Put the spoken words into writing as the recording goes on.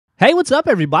Hey, what's up,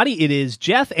 everybody? It is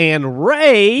Jeff and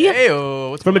Ray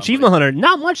what's from going on, Achievement buddy? Hunter.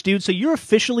 Not much, dude. So you're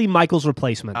officially Michael's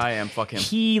replacement. I am. Fuck him.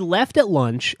 He left at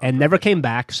lunch and never came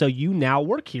back, so you now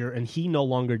work here, and he no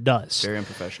longer does. Very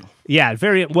unprofessional. Yeah,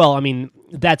 very well. I mean,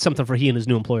 that's something for he and his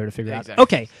new employer to figure Exactly. out.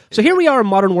 Okay, so here we are in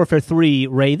Modern Warfare 3,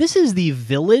 Ray. This is the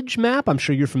village map. I'm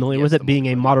sure you're familiar with it, being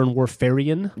a Modern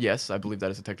Warfarean. Yes, I believe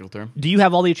that is a technical term. Do you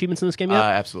have all the achievements in this game yet?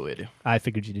 Absolutely, I do. I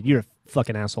figured you did. You're a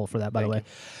fucking asshole for that, by the way.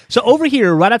 So over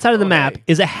here, right outside of the map,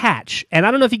 is a hatch. And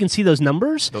I don't know if you can see those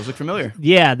numbers. Those look familiar.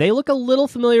 Yeah, they look a little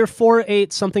familiar. 4,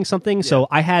 8, something, something. Yeah. So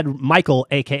I had Michael,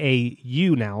 a.k.a.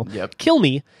 you now, kill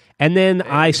me. And then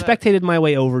I spectated my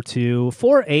way over to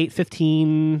 4, 8,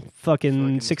 15,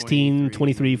 fucking 16,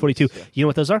 23, 42. Yeah. You know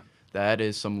what those are? That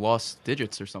is some lost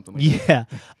digits or something like that.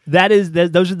 Yeah,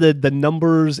 those are the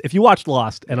numbers. If you watched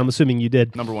Lost, and I'm assuming you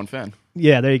did. #1 fan.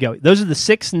 Yeah, there you go. Those are the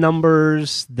 6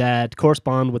 numbers that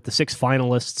correspond with the 6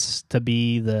 finalists to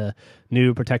be the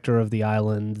new protector of the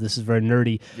island. This is very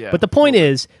nerdy. Yeah, but the point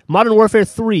is, Modern Warfare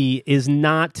 3 is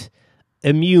not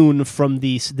immune from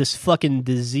this fucking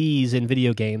disease in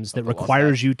video games that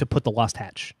requires you to put the Lost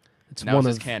Hatch. It's now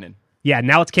it's canon. Yeah,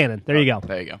 now it's canon. There you go.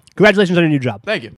 There you go. Congratulations on your new job. Thank you.